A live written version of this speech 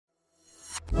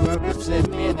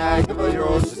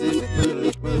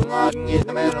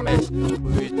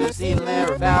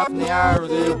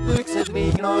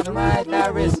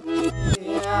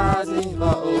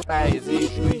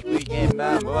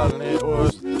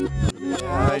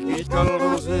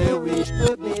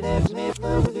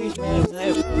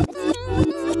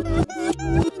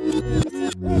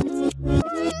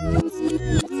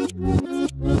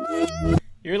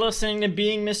You're listening to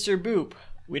Being Mr. Boop.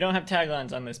 We don't have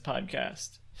taglines on this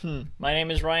podcast. My name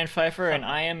is Ryan Pfeiffer, and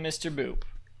I am Mr. Boop.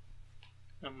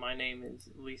 And my name is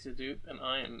Lisa Doop, and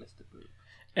I am Mr. Boop.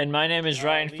 And my name is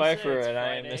Ryan Lisa, Pfeiffer, it's and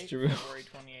I am Friday, Mr. Boop. February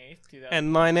 28th,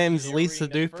 And my name's We're Lisa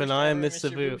reading the Doop, and I am first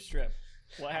Mr. ever Boop. strip.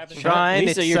 What happened? Ryan,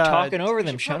 Lisa, it's, you're talking over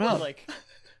them. Shut up.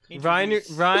 Ryan,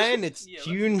 it's Yeah,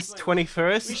 June let's-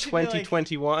 21st, we should be like-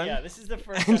 2021. Yeah, this is the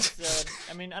first episode.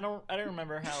 I mean, I don't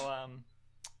remember how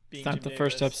It's not the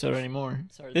first episode anymore.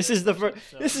 Sorry, This is the first.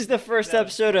 This is the first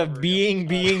episode of Being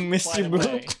Mr.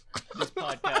 Boop, This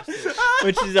podcast is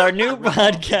which is our new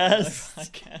podcast,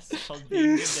 podcast called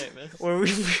Being Jim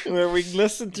Davis. where we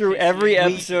listen through every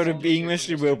episode of Being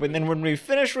Mr. Boop, and then when we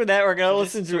finish with that, we're gonna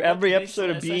listen through every episode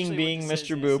of Being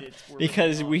Mr. Boop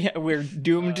because we're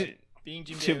doomed Being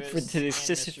Jim to Davis the and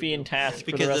Mr. Sisyphean Boop. task for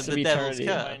Because the of rest of the devil's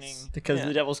eternity. curse. Because Yeah. of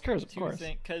the devil's curse, of course.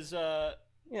 Because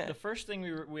Yeah. the first thing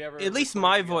we ever At least recorded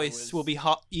my together voice was will be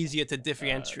easier to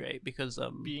differentiate because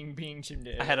being Jim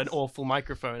Davis. I had an awful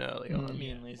microphone earlier on.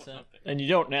 Me and Lisa. And you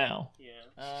don't now. Yeah.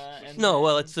 And No, then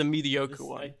well, it's a this- mediocre I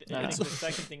one. think No. the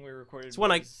second thing we recorded It's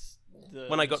when I- was the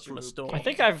when I got Mr. from a Boop store. game. I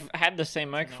think I've had the same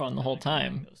So microphone now the whole I'm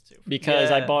combining time those two. because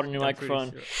I Yeah, bought a new I'm pretty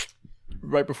microphone sure.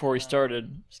 right before we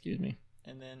started. Excuse me.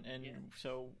 And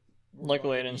so we're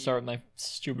Luckily, I going to didn't be start with my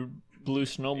stupid blue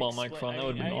snowball expla- microphone. That I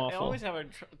would have been I awful. always have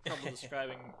trouble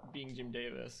describing being Jim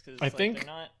Davis because I think they're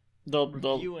not The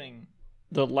reviewing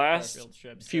the last Garfield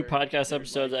strips. few They're- podcast they're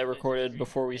episodes like- I recorded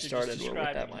before we they're just started were with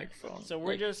describing that it. microphone. So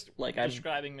we're just I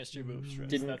describing Mr. Boop strips.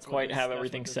 didn't That's what quite this- have that's what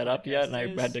everything this set up yet, and I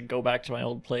podcast had to is. go back to my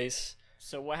old place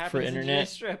So what happens for in internet today's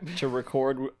strip? to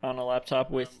record on a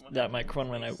laptop with What that happened microphone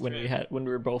in when today's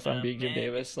we were both on Big Jim man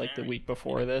Davis gets like the married. week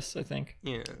before this, I think.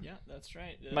 Yeah. Yeah, that's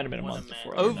right. Might have been a What month man-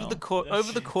 before, I don't know.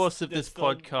 Over the course of this That's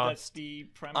that's podcast, the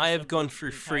premise I have of gone the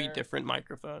through 3 entire- different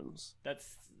microphones,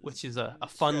 That's which is a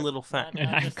fun strip, little fact. And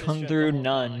not I've just this gone strip, through the whole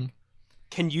none. thing.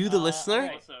 Can you, the listener,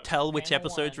 alright. tell which Panel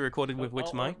episodes one. were recorded with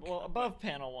which mic? Well, above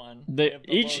panel 1. The, we have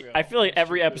the each logo, I feel like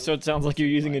every Mr. Boop. episode sounds like you're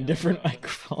using a different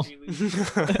microphone.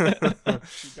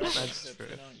 That's true.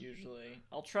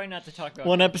 I'll try not to talk about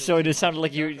One Garfield episode too it sounded much.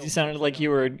 like you Garfield sounded like you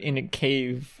were in a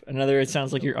cave. Another it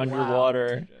sounds like you're Wow.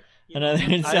 underwater. Yeah. Another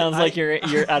it sounds like you're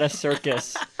at a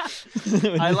circus.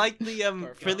 I like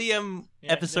the for the Yeah,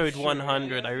 episode sure,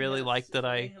 100. yeah, I really yeah. liked that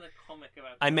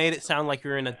I made it sound like we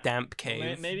were in a damp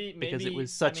cave Maybe because it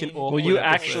was such I mean, an awkward. Well, you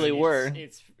episode. actually were.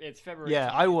 It's February.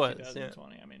 Yeah, I 20th, was, yeah.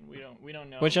 2020. I mean, we don't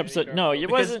know. Which Maybe episode? No, Garfield it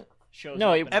Because- wasn't. shows no,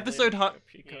 up it- in a episode later hu- strip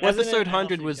because- Wasn't it- Episode I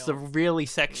 100 honestly was the don't really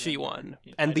sexy remember. one,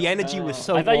 I and the don't energy know. was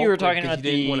so. I thought you were awkward talking 'cause about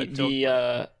you didn't want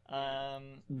to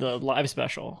the live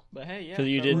special. But hey, yeah. 'Cause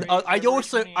you did- February- I February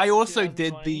also 28th, did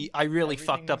 2020, the. I really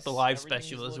fucked up the live everything's-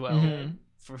 special as everything's well. looking Mhm.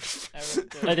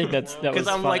 For- I think that's- that was Because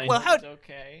I'm like, fine. well, how? It's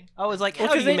okay. I was like, Well,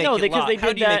 how do because you they make know it because they how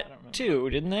did do you make- that too,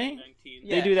 didn't they?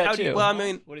 Yeah, They do that how do you- too. Well, I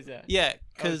mean, What is that? yeah, Oh,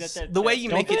 because is that the way you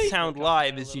don't make it they? sound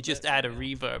live is you just add a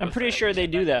reverb. I'm pretty sure they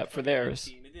do that for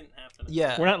theirs.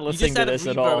 Yeah, We're not you listening just to add a this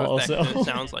at reverb all, effect so- and it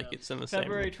sounds like it's in the same.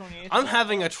 February room. 28th. I'm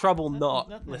having a trouble not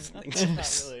Nothing- listening to nothing's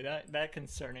this. Not really that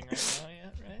concerning right now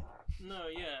yet, right? No,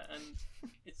 yeah, and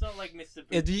it's not like Mr.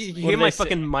 Yeah, Boop do you What hear did my they say?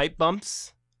 fucking mic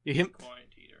bumps? You hear? quarantined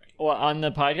or anything. Well, on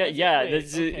the podcast, yeah, Wait,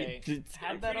 this okay. it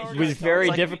Had that was already very It's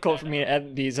like- difficult for me to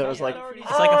edit these. I was like, already-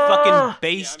 It's like a fucking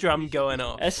bass I'm drum pretty sure- going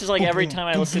off. that's just like every time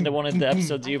I listen to one of the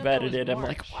episodes you've I thought it was edited, I'm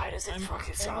March. like, why does it I'm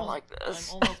fucking sound almost- like this?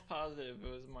 I'm almost positive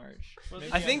it was March. Maybe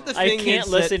I I'm think the wrong. I thing can't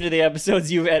is listen to the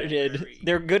episodes you've edited.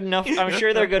 They're good enough. I'm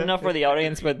sure they're good enough for the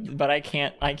audience, but I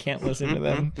can't listen to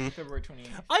them. February 28th.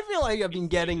 I feel like I've been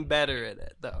getting better at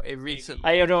it though. Recently,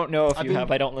 I don't know if I've you been- have.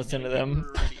 I don't listen to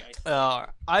them.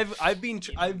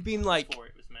 I've been like, Before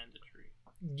it was mandatory.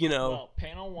 you know, Well,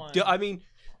 panel 1. I mean,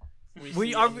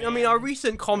 see a man our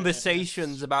recent with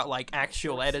conversations about like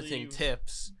actual short editing sleeve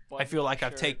tips. I button feel like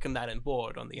I've shirt. taken that on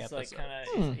board on the He's like episode. kind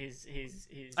Hmm. of he's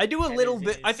I do a head little is in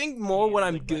bit. I his think more what hands,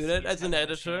 I'm like, good resting at his as an head on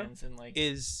his editor hands and, like,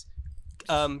 is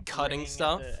ringing cutting at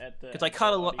stuff. the- Because I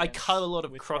cut a lot. I audience cut a lot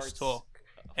of with crosstalk hearts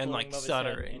and floating like above his head,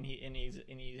 stuttering. and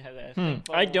he has a Hmm, thick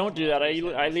I bubble don't come do out that. of his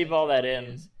head, I and leave think all that he in.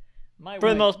 is- My For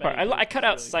the wife, most part, Betty I Boop, cut is out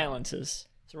really good. silences,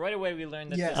 So right away we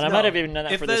learned that Yes, this and I no. might have even done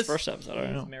that If for this there's- first episode. I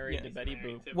don't he's know. married Yeah. to Betty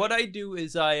Boop. What I do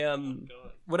is I Oh,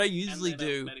 God. what I And usually then,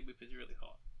 do. Betty Boop is really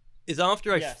hot. is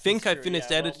after I Yes, think it's I true,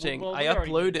 finished yeah. Well, editing, well, I we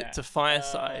already upload did it to that.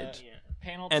 Fireside. Yeah.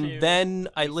 Panel And 2, then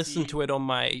I we listen see to it on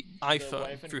my wife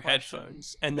iPhone in through question.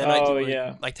 headphones, and then I do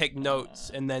yeah. like take notes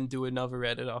and then do another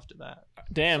edit after that.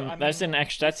 Damn, So, I that's mean, an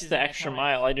extra. That's this is the an extra iconic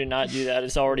mile. I do not do that.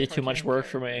 It's already too much cartoon work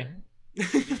for me.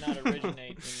 character. He did not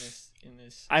originate in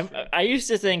this. I used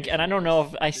to think, and I don't know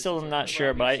if I still am not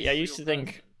sure, but I used to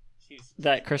think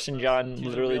that Chris and John She's a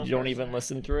literally real don't person. even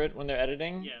listen through it when they're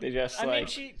editing. Yeah. They just I mean, like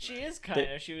she is kind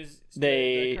of. She was.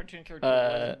 they, the cartoon character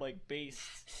wasn't like based.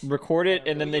 record it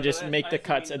and then they just make the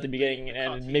cuts at the beginning,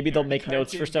 and maybe they'll make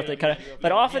notes for stuff they cut out.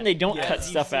 But often they don't Yeah, cut you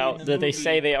stuff see in out the that they movie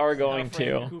say they are How going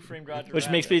Framed- to, Who Framed Roger which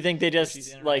makes Rabbit, me think they where she's just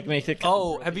interacting like make the. with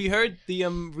Oh, Brody. have you heard the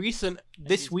recent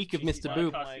this she's- week of she's Mr. like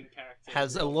Boop costume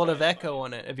has a lot of echo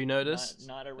on it. Have you noticed?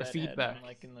 Not a the redhead, feedback.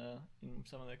 like in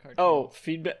some of the cartoons. Oh,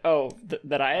 feedback. Oh,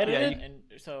 that I edited. Yeah, and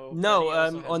so No, Betty also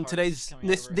has on hearts today's coming out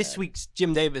this of her this head, week's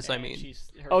Jim Davis. I and mean,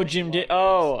 she's- her Oh, face Jim.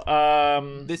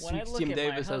 always- this When I week's look Jim at my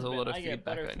Davis has a lot of husband, I get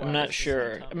feedback. I butterflies. know. I'm not Wow.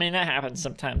 sure. I mean, that happens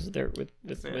sometimes with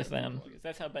Yeah. with them.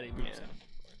 That's how Betty Boop Yeah. sounds.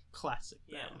 Classic.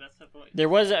 Yeah, that's her voice. There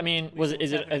was. I mean, was it?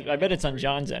 Is it? I bet it's on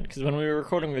John's end because when we were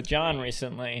recording with John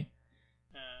recently,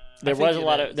 there think was a it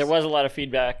lot is. of there was a lot of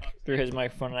feedback through his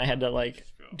microphone, and I had to like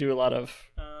do a lot of.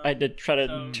 I had to try to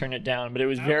So, turn it down, but it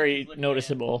was Alex very is looking at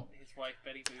noticeable. His wife,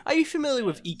 Betty Boop, Are you familiar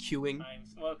with EQing?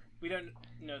 Well, we don't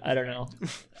know. I don't know.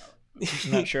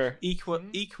 I'm not sure.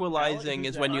 Equalizing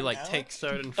Who's is when that? you like Alex? take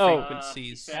certain Oh.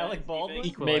 frequencies. Alec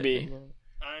Baldwin? Maybe.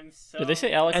 I'm so. Did they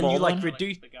say Alec And you, Baldwin? like,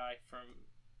 reduce- the guy from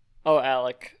Oh,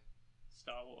 Alec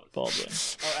Star Wars. Baldwin.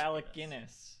 Oh, Alec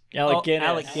Guinness. Alec Oh, Guinness.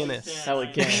 Alec Guinness.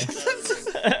 Alec Guinness.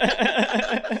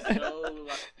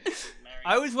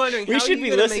 I was wondering. We how should are you be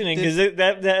gonna make listening this-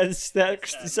 because that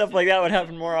stuff like that would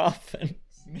happen more often.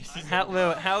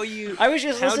 How are you? I was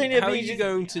just how, listening to how are Being you Jim,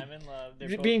 going to? I'm in love. They're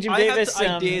both- Being Jim I have Davis. the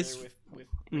ideas. with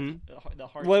Mm. the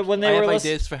heart. When they I were have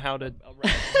listening. ideas for how to.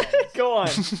 Go on.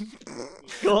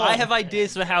 Go on. I have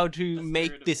ideas for how to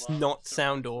make this not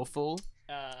sound awful.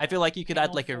 I feel like you could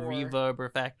add like a Panel 4, reverb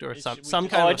effect or it some should- some we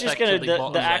kind Oh, of it's just effect gonna to the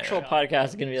bottom the layer. actual podcast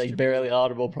is gonna be like barely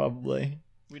audible probably.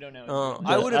 We don't know.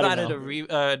 I would have I don't added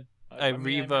know. a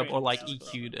reverb or like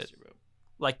EQ'd it,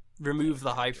 like remove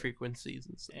the high frequencies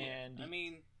and stuff. And I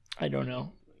mean, I don't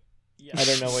know. yeah. I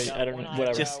don't know what- I don't know-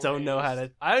 whatever. Just don't know how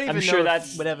to. I don't even I'm sure know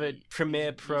that's- if whatever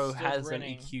Premiere Pro still has an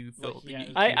grinning, EQ but filter.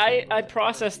 yeah, I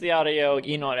process the audio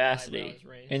in Audacity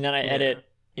and then I edit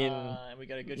in we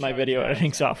got a good my shot video of that.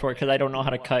 editing software because I don't know how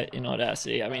to cut in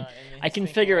Audacity. I mean, I can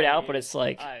figure it out, but it's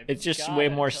like it's just way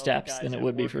more steps than it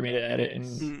would be for me to edit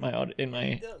in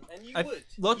my.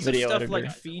 Lots Video of stuff editor.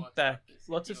 like feedback.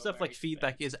 Lots of stuff like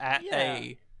feedback is at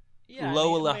a Yeah,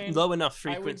 low enough I would-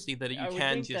 frequency that I you would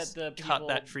can think that just the cut people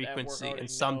that at work frequency, already know-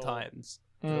 and sometimes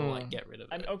it'll like Mm. get rid of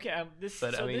I'm it. okay. This,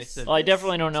 But, so I mean, this, it's a- Well, I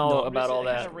definitely don't know not- about all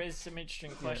Kind that. of raised some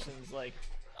interesting questions. Like,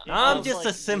 it I'm feels just like a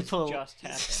this simple, just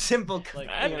happened. simple. Like,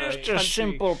 I'm you know, just a country-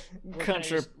 simple We're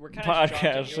country kinda we're kinda shocked podcast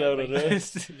at you, out like, of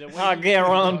this. the way I you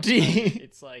guarantee. talk,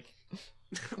 It's like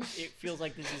it feels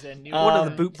like this is a new. What are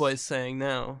the Um, Boot Boys saying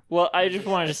now? Well, I just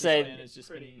wanted to This say, man has just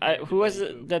been- who was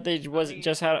it that they was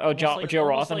just had? Oh, Almost Joe like- Joe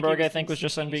almost like Rothenberg, it I think, was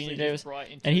just on Being instinctually Davis, brought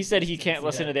into and he said he existence can't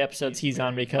listen to that the episodes he's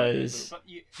on because but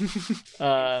you,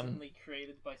 um,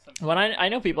 when I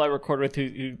know people I record with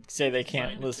who say they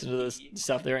can't listen to this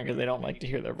stuff they're in because they don't like to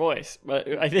hear their voice, but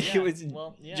I think it was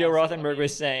Joe Rothenberg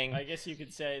was saying I guess you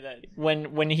could say that.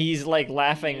 when he's like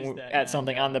laughing at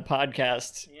something on the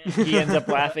podcast, he ends up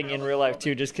laughing in real life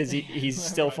too, just because he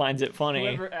still finds it funny,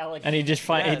 Whoever Alec and he just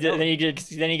Yeah, no. then he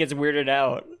gets weirded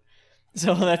out.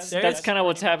 So that's There's- kind of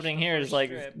what's happening here. Is like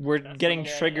Strip. we're getting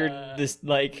get, triggered we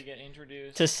like get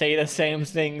introduced to say the same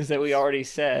things that we already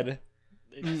said,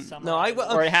 No, I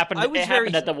or it happened. I was It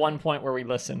happened very- at the one point where we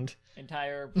listened.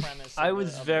 entire premise. I of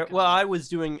was the, of very the well. I comic was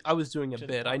doing a to the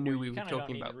bit. I point knew where we you were kinda don't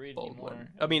talking need to about read Baldwin. anymore.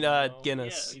 I mean, You know,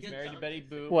 Guinness. He's married to Betty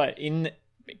Boop. What in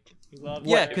He loves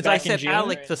Yeah, her. because back I in said June?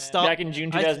 Alec the Star. back in June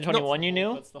I- 2021? You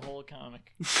knew? That's the whole comic.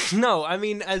 No, I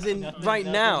mean, as in Nothing- right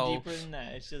nothing now, Deeper than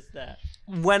that. It's just that.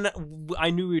 when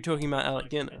I knew we were talking about Alec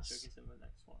Guinness.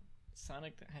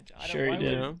 Sonic the Hedgehog. Sure you why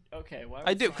did. would- Okay, why I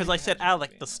would do because Sonic I said the Hedgehog Alec,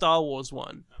 be the in Star Wars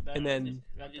one, that? and then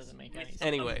That doesn't make any sense.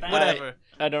 anyway, I- whatever.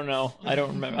 I don't know. I don't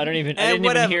remember. I didn't And even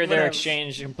whatever, hear their whatever.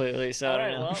 exchange completely. So I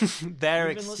Alright, don't know. well, Their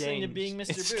you've been listening to Being Mr.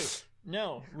 exchange. Boop.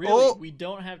 No, really, Oh. we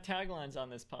don't have taglines on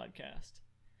this podcast.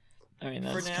 I mean,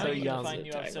 For that's now, so you young. can find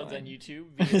new episodes on Tagline. YouTube.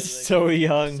 Via the So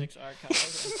young. 6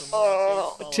 archives, and for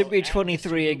more updates, To be follow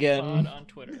 23 @MrBoopPod again. on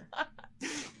Twitter.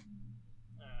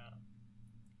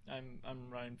 I'm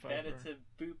Ryan Better Pfeiffer.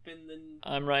 to boopin' than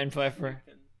I'm Ryan Pfeiffer.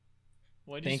 snoopin'.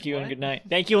 What Thank is you what? and good night.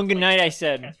 Thank you and good night. I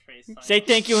said. Catchphrase Say science.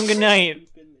 thank you and good night.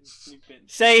 Boopin' and snoopin'.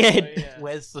 Say it.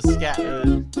 Where's the scat?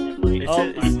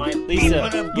 Lisa,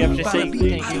 you have to say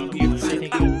thank you. You have to say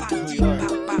thank you who you are.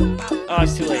 Oh,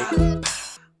 it's too late.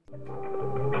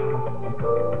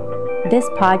 This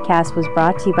podcast was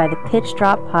brought to you by the Pitch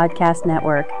Drop Podcast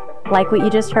Network. Like what you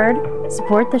just heard?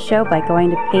 Support the show by going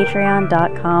to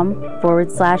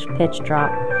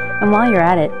patreon.com/pitchdrop. And while you're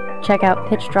at it, check out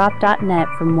pitchdrop.net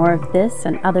for more of this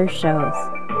and other shows.